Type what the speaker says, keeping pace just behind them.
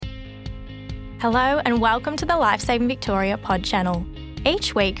Hello and welcome to the Lifesaving Victoria pod channel.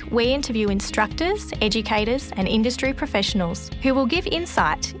 Each week, we interview instructors, educators and industry professionals who will give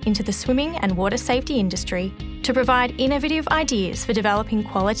insight into the swimming and water safety industry to provide innovative ideas for developing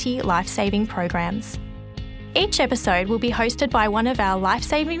quality lifesaving programs. Each episode will be hosted by one of our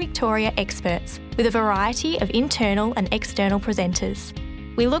Lifesaving Victoria experts with a variety of internal and external presenters.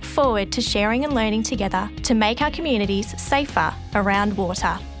 We look forward to sharing and learning together to make our communities safer around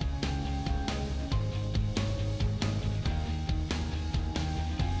water.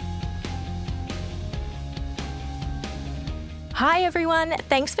 Hi everyone,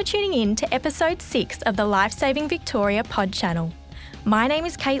 thanks for tuning in to episode 6 of the Lifesaving Victoria pod channel. My name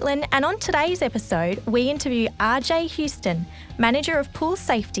is Caitlin and on today's episode we interview RJ Houston, Manager of Pool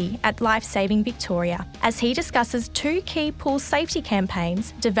Safety at Lifesaving Victoria, as he discusses 2 key pool safety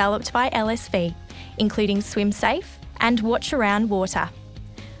campaigns developed by LSV, including Swim Safe and Watch Around Water.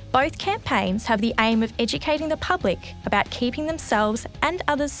 Both campaigns have the aim of educating the public about keeping themselves and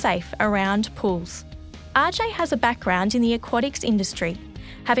others safe around pools. RJ has a background in the aquatics industry,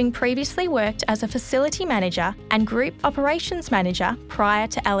 having previously worked as a facility manager and group operations manager prior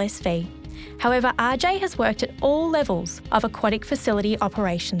to LSV. However, RJ has worked at all levels of aquatic facility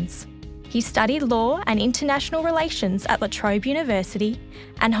operations. He studied law and international relations at La Trobe University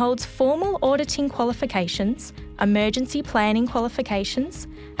and holds formal auditing qualifications, emergency planning qualifications,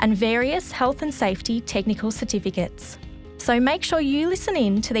 and various health and safety technical certificates. So make sure you listen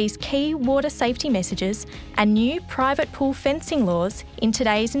in to these key water safety messages and new private pool fencing laws in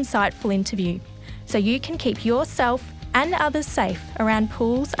today's insightful interview, so you can keep yourself and others safe around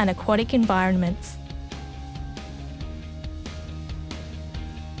pools and aquatic environments.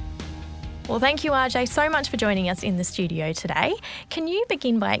 Well, thank you, RJ, so much for joining us in the studio today. Can you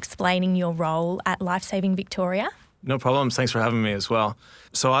begin by explaining your role at Lifesaving Victoria? No problem. Thanks for having me as well.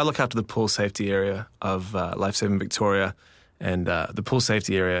 So I look after the pool safety area of Lifesaving Victoria, and the pool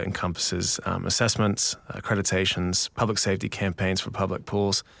safety area encompasses assessments, accreditations, public safety campaigns for public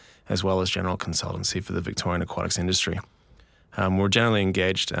pools, as well as general consultancy for the Victorian aquatics industry. We're generally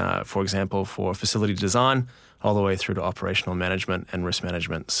engaged, for example, for facility design, all the way through to operational management and risk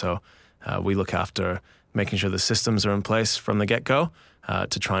management. So we look after making sure the systems are in place from the get-go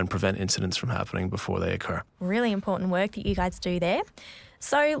to try and prevent incidents from happening before they occur. Really important work that you guys do there.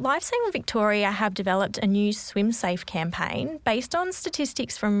 So Lifesaving Victoria have developed a new Swim Safe campaign based on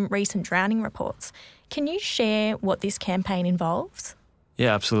statistics from recent drowning reports. Can you share what this campaign involves?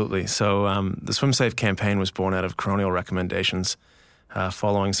 Yeah, absolutely. So the Swim Safe campaign was born out of coronial recommendations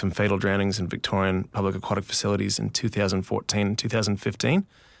following some fatal drownings in Victorian public aquatic facilities in 2014 and 2015.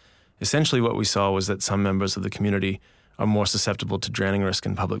 Essentially what we saw was that some members of the community are more susceptible to drowning risk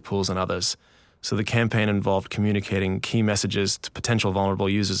in public pools than others. So the campaign involved communicating key messages to potential vulnerable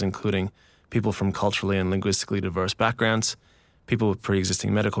users, including people from culturally and linguistically diverse backgrounds, people with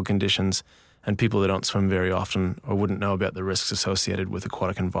pre-existing medical conditions, and people that don't swim very often or wouldn't know about the risks associated with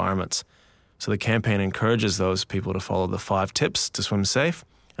aquatic environments. So the campaign encourages those people to follow the 5 tips to swim safe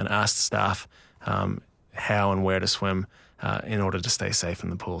and asks staff how and where to swim in order to stay safe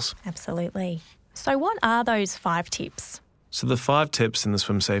in the pools. Absolutely. So what are those 5 tips? So the 5 tips in the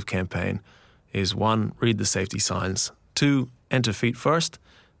Swim Safe campaign is 1, read the safety signs. 2, enter feet first.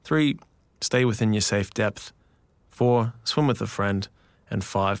 3, stay within your safe depth. 4, swim with a friend. And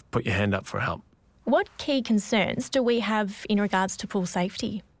 5, put your hand up for help. What key concerns do we have in regards to pool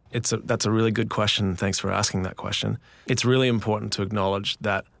safety? That's a really good question. Thanks for asking that question. It's really important to acknowledge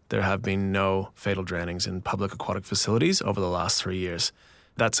that there have been no fatal drownings in public aquatic facilities over the last 3 years.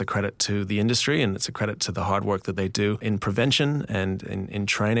 That's a credit to the industry, and it's a credit to the hard work that they do in prevention and in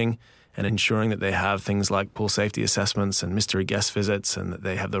training and ensuring that they have things like pool safety assessments and mystery guest visits and that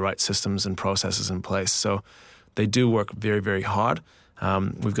they have the right systems and processes in place. So they do work very, very hard.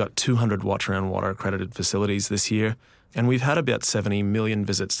 We've got 200 Watch Around Water accredited facilities this year, and we've had about 70 million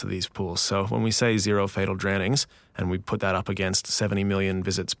visits to these pools. So when we say 0 fatal drownings, and we put that up against 70 million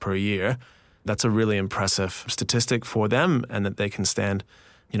visits per year, that's a really impressive statistic for them, and that they can stand,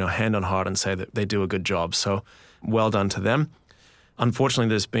 hand on heart and say that they do a good job. So well done to them. Unfortunately,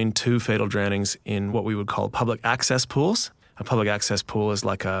 there's been 2 fatal drownings in what we would call public access pools. A public access pool is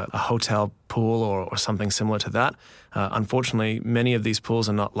like a hotel pool or something similar to that. Unfortunately, many of these pools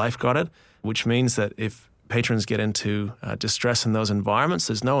are not lifeguarded, which means that if patrons get into distress in those environments,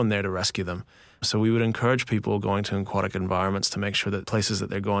 there's no one there to rescue them. So we would encourage people going to aquatic environments to make sure that places that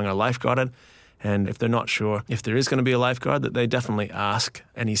they're going are lifeguarded. And if they're not sure if there is going to be a lifeguard, that they definitely ask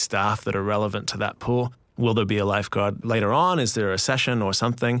any staff that are relevant to that pool, will there be a lifeguard later on? Is there a session or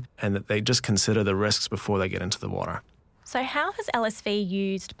something? And that they just consider the risks before they get into the water. So how has LSV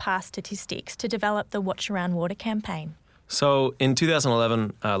used past statistics to develop the Watch Around Water campaign? So in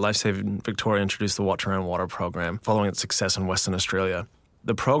 2011, Lifesaving Victoria introduced the Watch Around Water program following its success in Western Australia.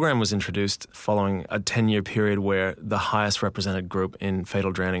 The program was introduced following a 10-year period where the highest represented group in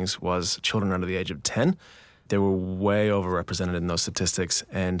fatal drownings was children under the age of 10. They were way overrepresented in those statistics,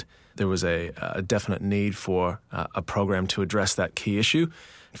 and there was a definite need for a program to address that key issue.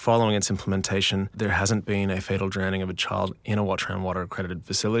 Following its implementation, there hasn't been a fatal drowning of a child in a Watch Around Water accredited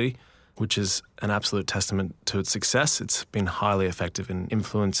facility, which is an absolute testament to its success. It's been highly effective in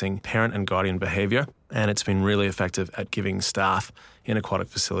influencing parent and guardian behaviour, and it's been really effective at giving staff in aquatic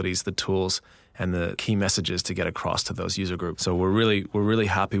facilities the tools and the key messages to get across to those user groups. So we're really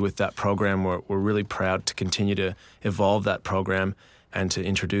happy with that program. We're really proud to continue to evolve that program and to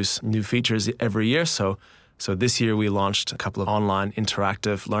introduce new features every year. So this year we launched a couple of online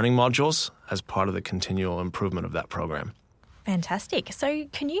interactive learning modules as part of the continual improvement of that program. Fantastic. So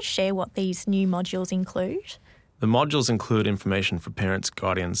can you share what these new modules include? The modules include information for parents,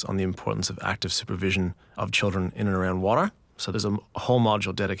 guardians on the importance of active supervision of children in and around water. So there's a whole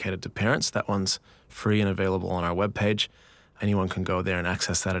module dedicated to parents. That one's free and available on our webpage. Anyone can go there and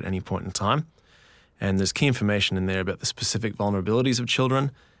access that at any point in time. And there's key information in there about the specific vulnerabilities of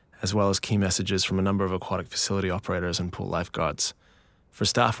children, as well as key messages from a number of aquatic facility operators and pool lifeguards. For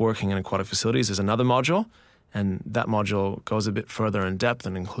staff working in aquatic facilities, there's another module, and that module goes a bit further in depth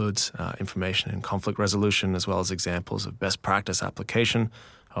and includes information in conflict resolution, as well as examples of best practice application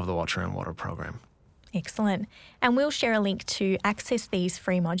of the Watch Around Water program. Excellent. And we'll share a link to access these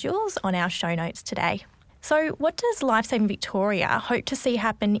free modules on our show notes today. So what does Lifesaving Victoria hope to see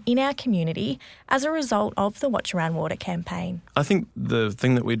happen in our community as a result of the Watch Around Water campaign? I think the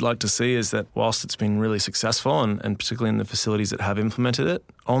thing that we'd like to see is that whilst it's been really successful, and particularly in the facilities that have implemented it,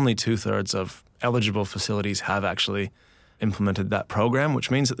 only 2/3 of eligible facilities have actually implemented that program, which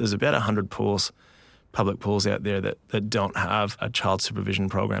means that there's about 100 pools, public pools out there that don't have a child supervision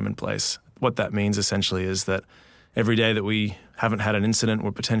program in place. What that means essentially is that every day that we haven't had an incident,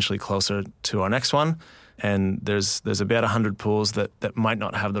 we're potentially closer to our next one. And there's about 100 pools that might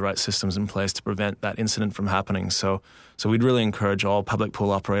not have the right systems in place to prevent that incident from happening. So we'd really encourage all public pool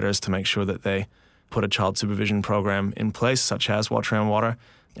operators to make sure that they put a child supervision program in place, such as Watch Around Water.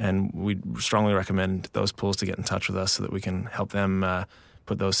 And we'd strongly recommend those pools to get in touch with us so that we can help them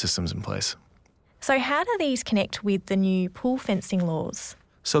put those systems in place. So how do these connect with the new pool fencing laws?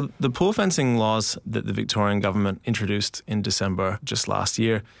 So the pool fencing laws that the Victorian government introduced in December just last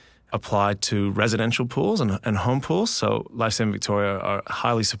year apply to residential pools and home pools. So Lifesaving Victoria are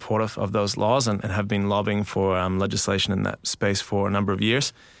highly supportive of those laws and have been lobbying for legislation in that space for a number of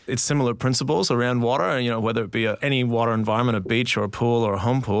years. It's similar principles around water, whether it be any water environment, a beach or a pool or a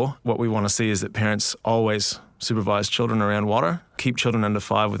home pool. What we want to see is that parents always supervise children around water, keep children under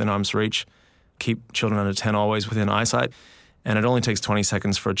 5 within arm's reach, keep children under 10 always within eyesight, and it only takes 20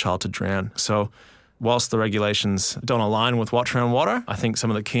 seconds for a child to drown. So whilst the regulations don't align with Watch Around Water, I think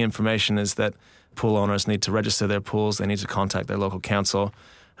some of the key information is that pool owners need to register their pools, they need to contact their local council,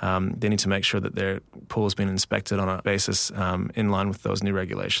 they need to make sure that their pool has been inspected on a basis in line with those new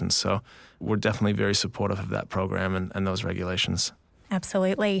regulations. So we're definitely very supportive of that program and those regulations.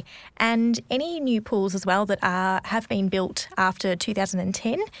 Absolutely. And any new pools as well that have been built after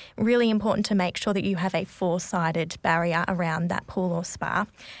 2010, really important to make sure that you have a 4-sided barrier around that pool or spa.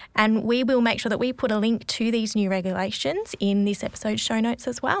 And we will make sure that we put a link to these new regulations in this episode's show notes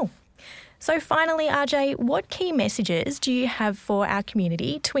as well. So finally, RJ, what key messages do you have for our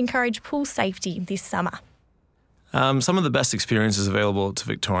community to encourage pool safety this summer? Some of the best experiences available to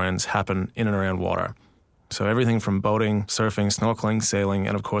Victorians happen in and around water. So everything from boating, surfing, snorkeling, sailing,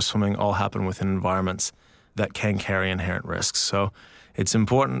 and of course swimming all happen within environments that can carry inherent risks. So it's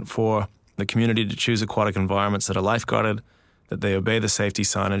important for the community to choose aquatic environments that are lifeguarded, that they obey the safety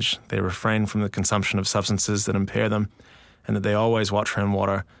signage, they refrain from the consumption of substances that impair them, and that they always watch around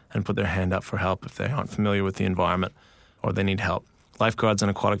water and put their hand up for help if they aren't familiar with the environment or they need help. Lifeguards and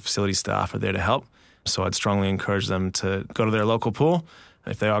aquatic facility staff are there to help, so I'd strongly encourage them to go to their local pool.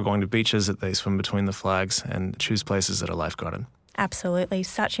 If they are going to beaches, that they swim between the flags and choose places that are lifeguarded. Absolutely.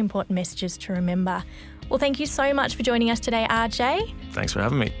 Such important messages to remember. Well, thank you so much for joining us today, RJ. Thanks for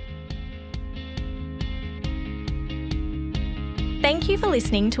having me. Thank you for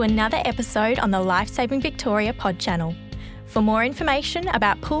listening to another episode on the Lifesaving Victoria pod channel. For more information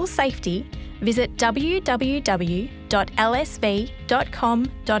about pool safety, visit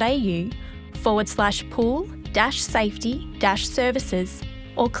www.lsv.com.au/pool-safety-services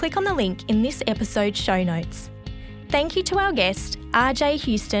or click on the link in this episode's show notes. Thank you to our guest, RJ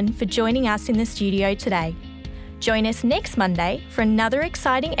Houston, for joining us in the studio today. Join us next Monday for another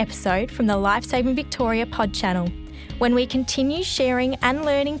exciting episode from the Lifesaving Victoria pod channel, when we continue sharing and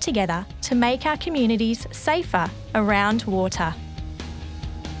learning together to make our communities safer around water.